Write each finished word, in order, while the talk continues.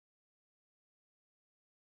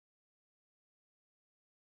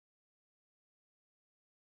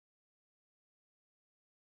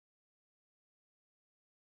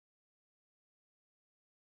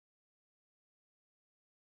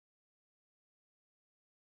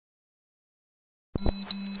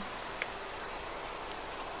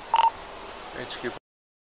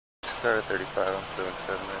start at 35. I'm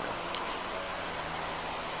 77 right now.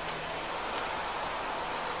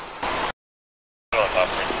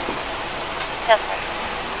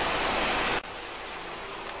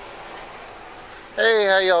 Hey,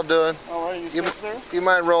 how y'all doing? All right, you safe, sir? You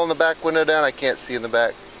mind rolling the back window down? I can't see in the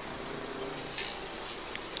back.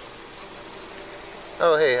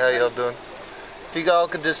 Oh, hey, how y'all doing? If you all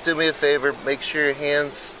could just do me a favor, make sure your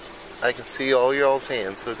hands, I can see all y'all's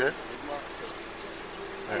hands, okay?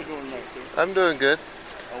 How you doing tonight, sir? I'm doing good.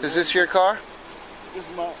 Is this your car? This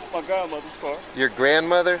is my godmother's car. Your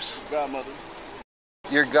grandmother's? Godmother.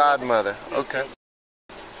 Your godmother. Okay.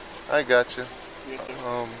 I got you. Yes, sir.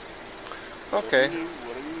 Okay.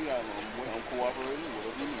 Whatever you need, I'm cooperating,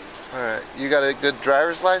 whatever you need. Alright. You got a good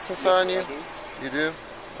driver's license on you? I do. You do?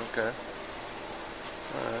 Okay.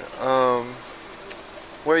 Alright.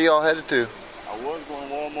 Where y'all headed to? I was going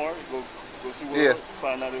to Walmart, go see what Yeah.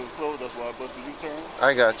 find out it was closed, that's why I busted U-turn.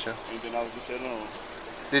 I got you. And then I was just heading on.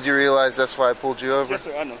 Did you realize that's why I pulled you over? Yes,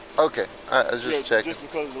 sir, I know. Okay. I was just checking. Just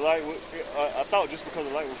because the light was, I thought just because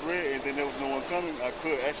the light was red and then there was no one coming, I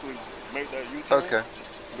could actually make that U-turn. Okay.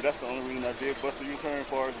 But that's the only reason I did bust the U-turn as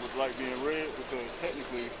far as with light being red, because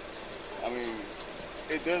technically, I mean,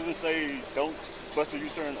 it doesn't say don't bust a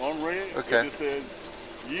U-turn on red. Okay. It just says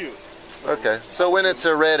yield. So, Okay. So when it's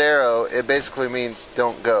a red arrow, it basically means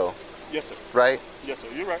don't go, yes, sir. right? Yes, sir.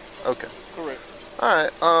 You're right. Okay. Correct.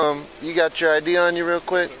 Alright. You got your ID on you real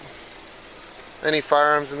quick? Yes, Any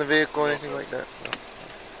firearms in the vehicle, No, anything sir. like that? No.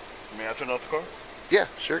 May I turn off the car? Yeah,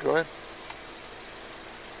 sure, go ahead.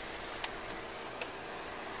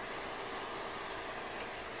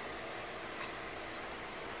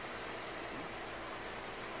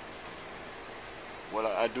 Well,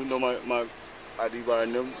 I do know my ID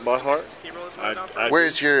by heart.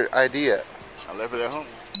 Where's your ID at? I left it at home.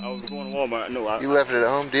 I was going to Walmart. No, You left it at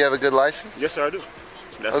home? Do you have a good license? Yes, sir, I do.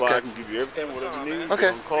 That's Okay. why I can give you everything, whatever you need. Okay.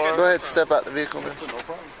 On the car. Go ahead, step out the vehicle now. Yes, sir, no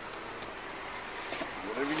problem.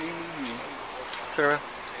 Whatever you need, you Turn around.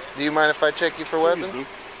 Do you mind if I check you for Please weapons? do.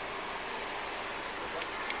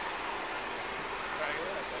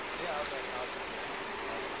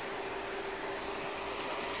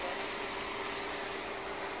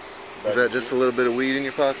 Is that just a little bit of weed in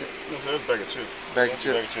your pocket? No, sir, it's a bag of chips. Bag of Bag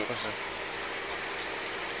chips? of chips. Okay.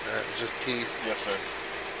 Alright, it's just keys. Yes, sir.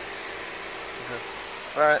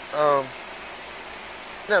 Alright, no.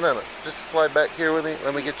 Just slide back here with me.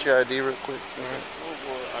 Let me get your ID real quick. Alright.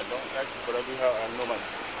 Well, I don't actually, but I know my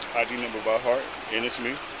ID number by heart, and it's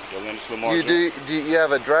me, Yolandis Lamar. Do you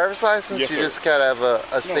have a driver's license? Yes, you sir. just gotta have a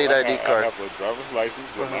state ID card. I have a driver's license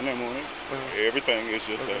with my name on it. Everything is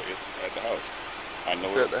just that it's at the house. I know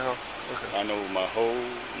It's it. at the house. Okay. I know my whole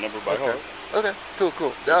number by heart. Okay, cool.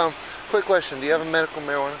 Quick question. Do you have a medical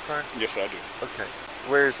marijuana card? Yes, I do. Okay.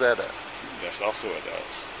 Where's that at? That's also at the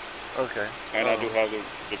house. Okay. And I do have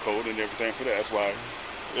the code and everything for that. That's why,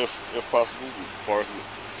 if possible, as far as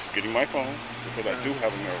getting my phone, because I do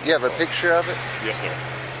have a marijuana You have a card. picture of it? Yes, sir.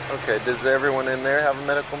 Okay. Does everyone in there have a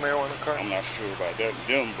medical marijuana card? I'm not sure about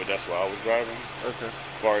them, but that's why I was driving. Okay.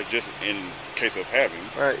 As far as just in case of having.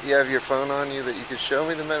 All right. You have your phone on you that you could show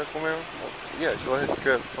me the medical marijuana? Yeah. Go ahead and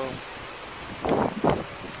grab the phone.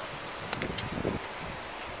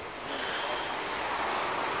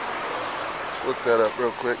 Let's look that up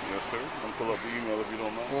real quick. Yes, sir. I'm gonna pull up the email if you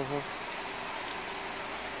don't mind.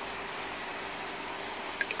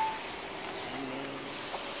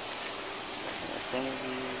 In front of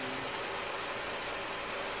you.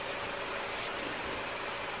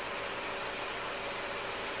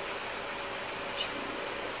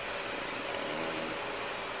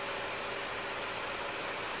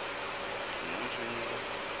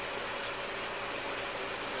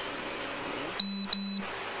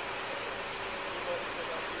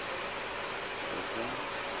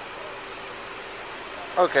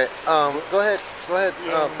 Okay. Go ahead.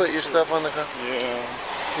 Put your stuff on the car.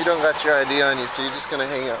 Yeah. You don't got your ID on you, so you're just gonna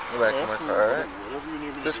hang out in the back of my car, all right? Whatever you need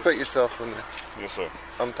me to Just do. put yourself in there, Yes, sir.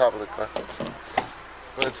 on top of the car. Go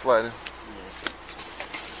ahead, slide in. Yes, sir.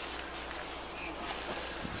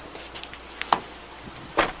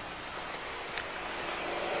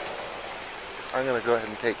 I'm gonna go ahead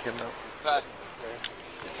and take him out.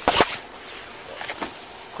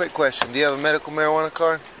 Quick question: do you have a medical marijuana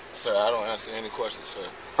card? Sir, I don't answer any questions, sir.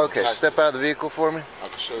 Okay, step out of the vehicle for me. I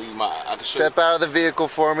can show you my. I can show Step out of the vehicle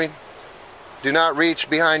for me. Do not reach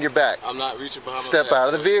behind your back. I'm not reaching behind my Step back, out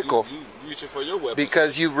of the sir. vehicle. You reaching for your weapon.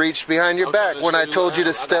 Because you reached behind your I'm back trying to when show I you told what you I to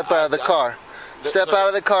have. step out of the car. Step sir. out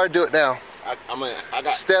of the car. Do it now. I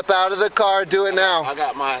got. Step out of the car. Do it now. I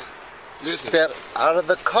got my. Listen, Step out of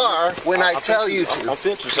the car when I tell you to. I'm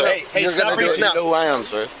finna, sir. Hey, You're stop gonna do it reaching. now. You know who I am,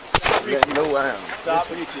 sir. You know who I am. Stop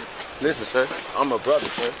reaching. Listen, sir. I'm a brother,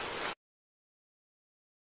 sir.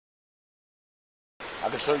 I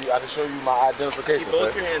can show you my identification, Keep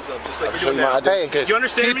both sir. your hands up, just like I can you're show doing you my now. identification. You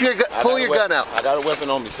understand Keep me? your pull your gun out. I got a weapon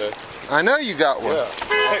on me, sir. I know you got one. Yeah.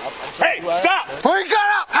 Hey, stop! Pull your gun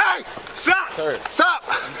out! Hey! Stop! Sir, Stop!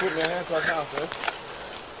 you put me in handcuffs now, sir.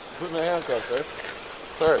 Put me in handcuffs, sir.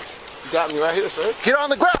 Sir, you got me right here, sir. Get on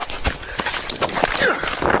the ground!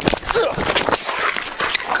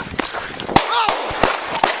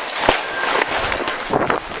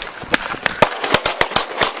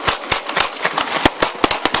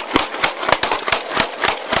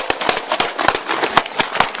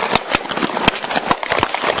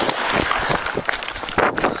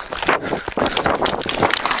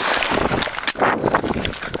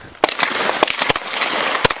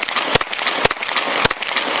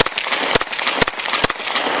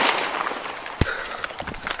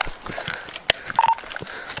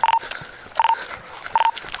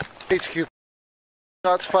 HQ.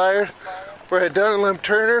 Shots fired. We're at Dunham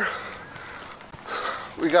Turner.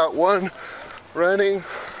 We got one running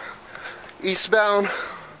eastbound.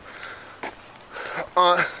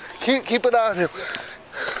 Keep it on him.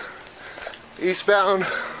 Eastbound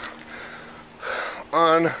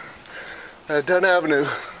on Dunn Avenue.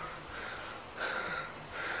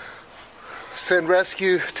 Send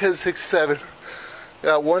rescue 1067.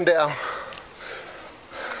 Got one down.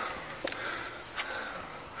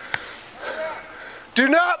 Do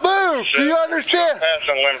not move! Do you understand?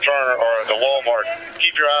 Passing Lim Turner or the Walmart.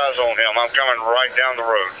 Keep your eyes on him. I'm coming right down the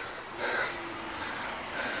road.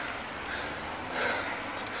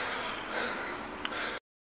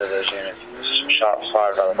 Those units, shots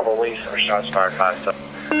fired by the police or shots fired by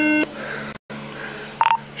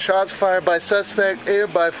Shots fired by suspect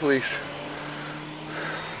and by police.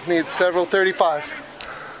 Need several 35s.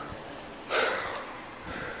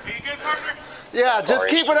 Are you good, partner? Yeah, just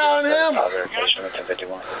keep it on him. I got you.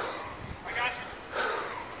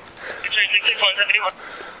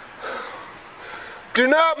 Do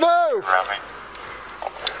not move.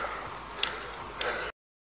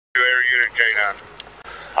 Air unit K9.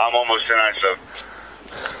 I'm almost in ISO.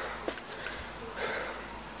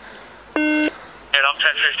 And I'm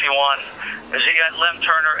 1051. Is he at Lim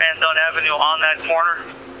Turner and Dunn Avenue on that corner?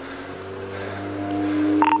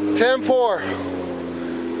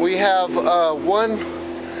 10-4. We have one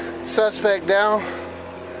suspect down,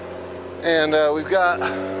 and we've got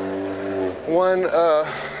one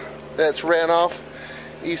that's ran off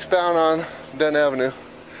eastbound on Dunn Avenue.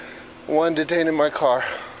 One detained in my car.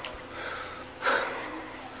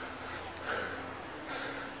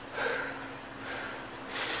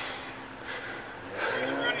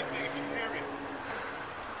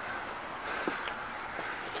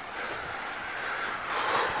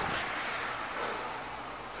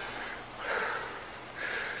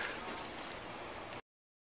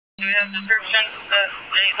 Do we have description that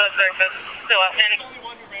any suspect that's still outstanding? The only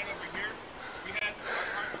one who ran over here, we had our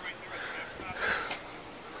partner right here at the backside.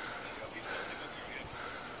 He's still sick as your head.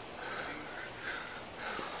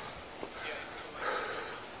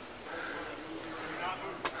 Do not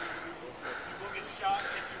move. You will get shot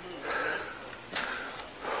if you move.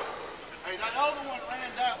 Hey, that other one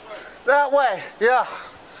ran that way. That way, yeah.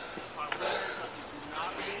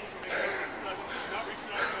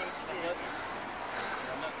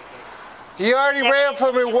 He already ran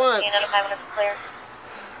from me once.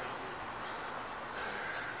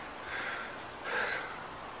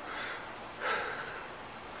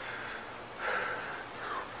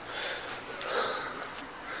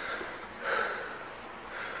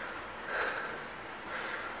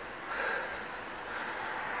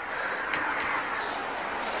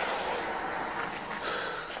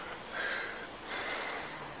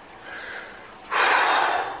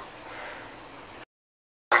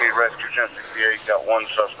 Rescue 1068, got one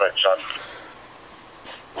suspect shot.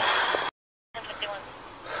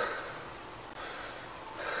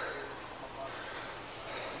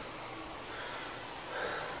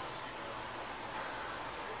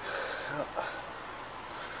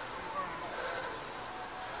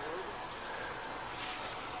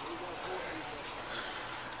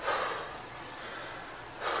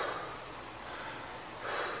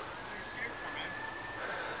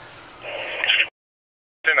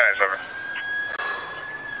 Nice, over.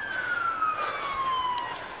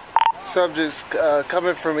 Subject's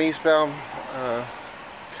coming from eastbound.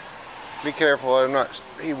 Be careful. I'm not.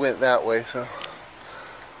 He went that way, so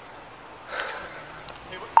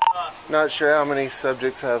not sure how many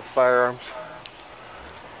subjects have firearms.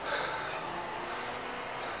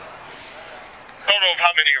 I don't know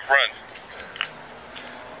how many have run.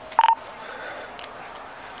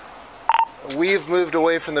 we've moved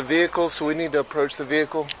away from the vehicle, so we need to approach the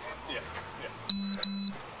vehicle. Yeah.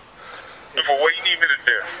 Well, what do you need me to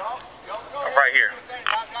do? I'm right here.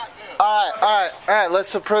 All right.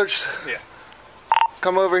 Let's approach. Yeah.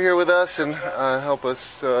 Come over here with us and help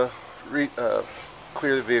us clear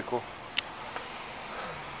the vehicle.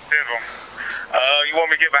 You want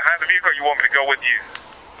me to get behind the vehicle, or you want me to go with you?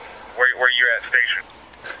 Where you at station?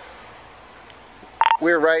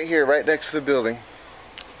 We're right here, right next to the building.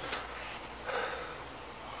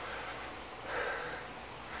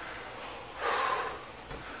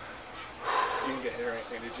 You didn't get hit or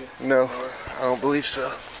anything, did you? No, I don't believe so.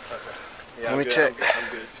 Okay. Yeah, Let I'm me good. check. I'm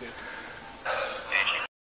good too.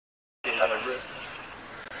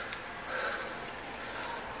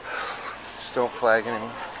 Just don't flag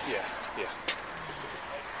anymore. Yeah.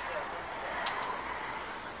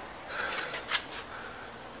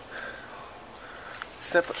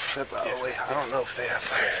 Step out of the way. I don't know if they have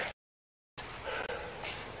fire.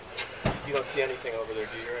 You don't see anything over there,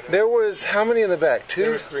 do you? Right now? There was how many in the back? There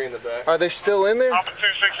Two? was 3 in the back. Are they still in there? Alpha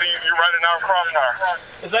 26, you're right in our crossfire.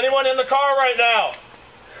 Is anyone in the car right now?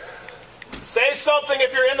 Say something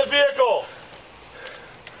if you're in the vehicle.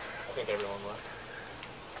 I think everyone left.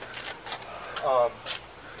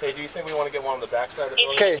 Hey, do you think we want to get one on the back side of the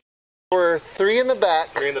building? Okay. There were 3 in the back,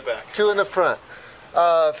 3 in the back. 2 in the front.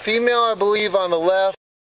 Female, I believe, on the left.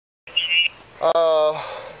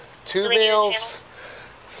 2 males.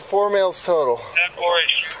 4 males total.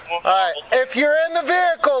 Alright, if you're in the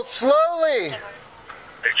vehicle, slowly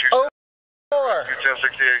open the door.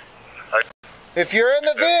 1068. If you're in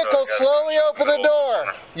the vehicle, slowly open the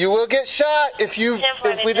door. You will get shot if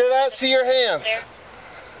we do not see your hands.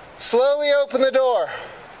 Slowly open the door.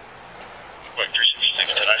 Wait,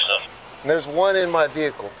 366 tonight, And there's 1 in my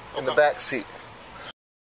vehicle, in the back seat.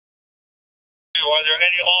 Are there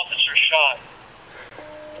any officers shot?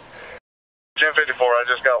 1054, I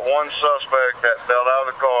just got 1 suspect that fell out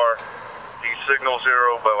of the car. He signaled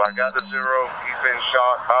 0, but I got the 0. He's been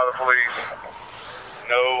shot by the police.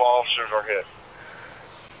 No officers are hit.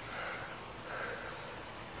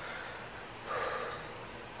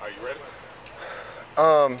 Are you ready?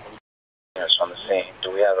 Yes, on the scene.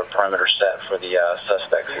 Do we have a perimeter set for the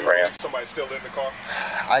suspects who ran? Somebody still in the car?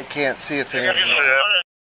 I can't see if any of them.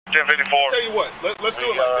 1054. Tell you what, let's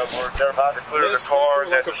do it like this. They're about to clear the car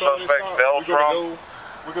that the suspect fell from.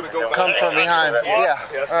 We're going to go Come from behind. Yeah.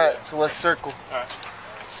 Yes, Alright, so let's circle. Alright.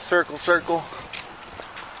 Circle, circle.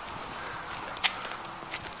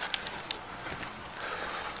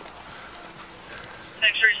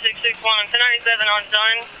 X3661 on 1097 on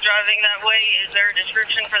Dunn, driving that way. Is there a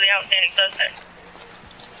description for the outstanding suspect?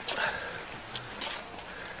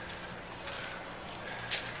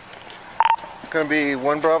 It's going to be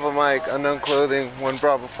 1 Bravo Mike, unknown clothing, 1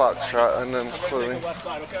 Bravo Foxtrot, unknown clothing. Left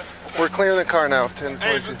side, okay? We're clearing the car now, Hey,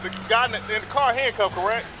 1022. the guy in the car handcuffed,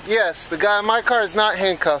 correct? Yes, the guy in my car is not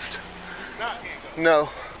handcuffed. Not handcuffed. No,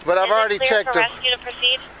 but I've already checked him. Rescue to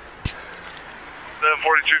proceed?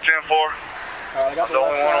 742 10-4. I got The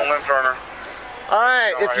only one on Limb Turner.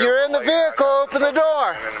 Alright, if you're in the vehicle, open the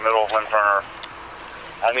door. I'm in the middle of Limb Turner.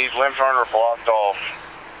 I need Limb Turner blocked off.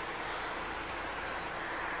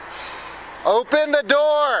 Open the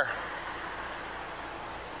door.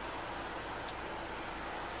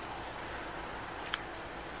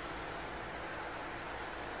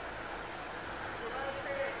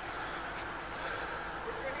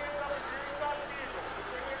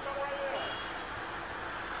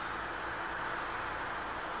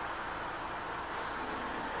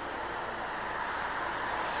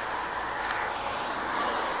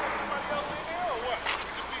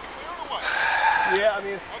 Yeah, I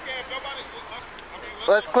mean, Okay, if nobody,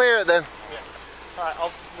 Let's clear it then. alright,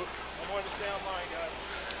 I'm going to stay online, guys.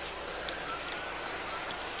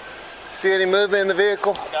 See any movement in the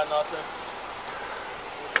vehicle? Got nothing.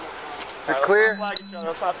 You're clear?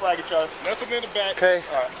 Let's not flag each other. nothing in the back. Okay.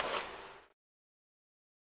 Alright.